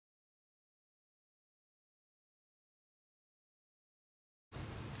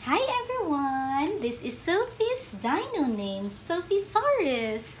this is Sophie's dino named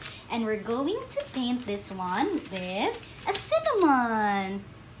Sophie-saurus. And we're going to paint this one with a cinnamon.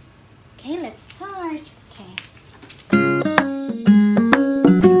 Okay, let's start. Okay.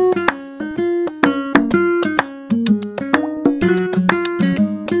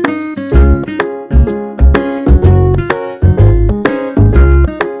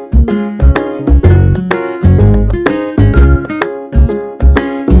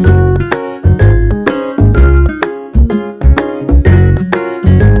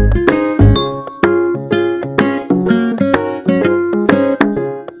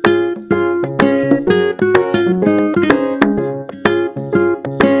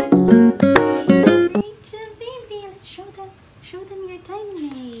 Show them your tiny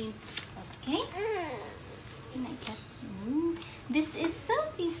name. Okay? This is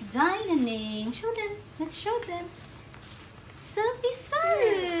Sophie's dino name. Show them. Let's show them. Sophie-saurus.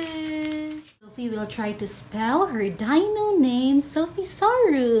 Sophie will try to spell her dino name,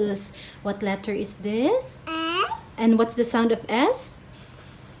 Sophie-saurus. What letter is this? S. And what's the sound of S?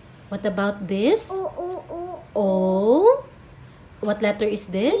 What about this? O. O. What letter is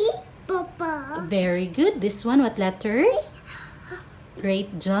this? E. Papa. Very good. This one, what letter?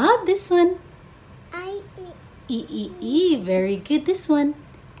 Great job. This one. I. E. Very good. This one.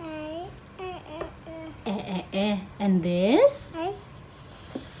 And this?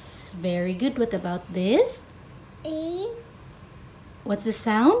 S. Very good. What about this? E. What's the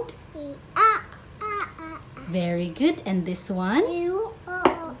sound? E. Very good. And this one? U.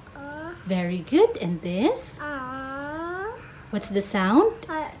 Very good. And this? R. What's the sound?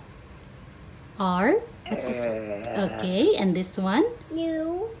 R. What's this? Okay. And this one?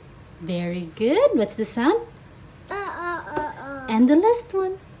 U. Very good. What's the sound? And the last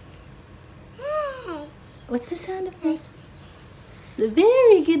one? What's the sound of this?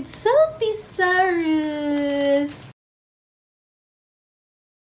 Very good. Sophie-saurus.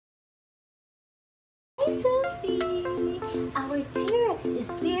 Hi, Sophie. Our T-Rex is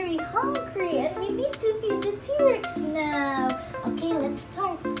very hungry and we need to feed the T-Rex now. Okay, let's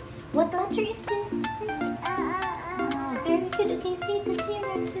start. What letter is this? Very good. Okay, feed the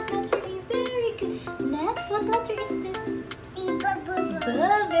T-Rex with letter E. Very good. Next, what letter is this?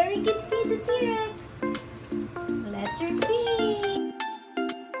 Very good. Feed the T-Rex. Letter B.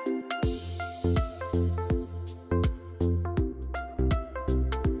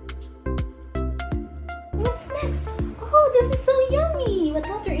 What's next? Oh, this is so yummy. What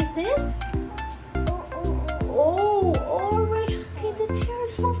letter is this? Oh, orange. Okay, the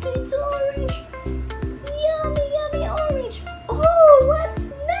T-Rex wants to eat the orange. Yummy, yummy orange. Oh, what's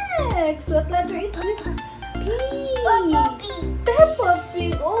next? What letter is this? P. Peppa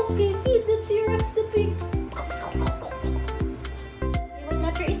Pig. Okay, feed the T-Rex the pig. What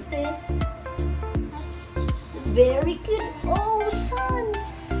letter is this? Very good. Oh, sons.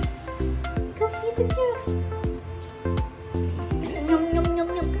 Go feed the T-Rex. Yum, yum, yum,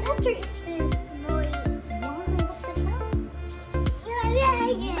 yum. What letter is this? Boy. What's the sound? Yeah,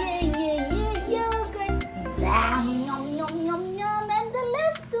 yogurt. Yum, yum, yum, yum, yum. And the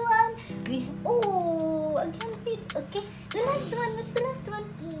last one. Again feed. Okay, the last one. What's the last one?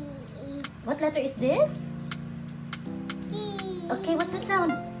 D. What letter is this? C. Okay, what's the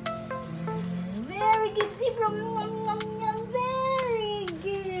sound? Very good, zebra. Yum, yum, yum. Very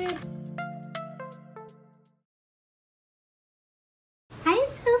good. Hi,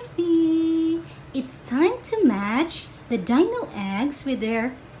 Sophie. It's time to match the dino eggs with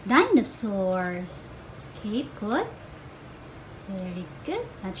their dinosaurs. Okay, put. Very good.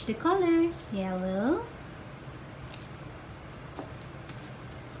 Match the colors. Yellow.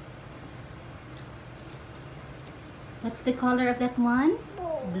 What's the color of that one?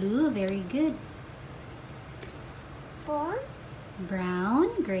 Blue. Very good. Brown.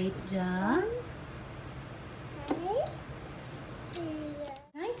 Great job.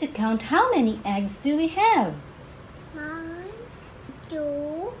 Time to count how many eggs do we have? 1,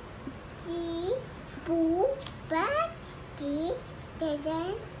 2, 3, 4, 5, 6,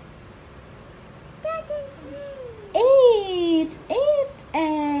 7, 8. 8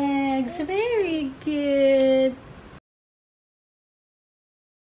 eggs. Very good.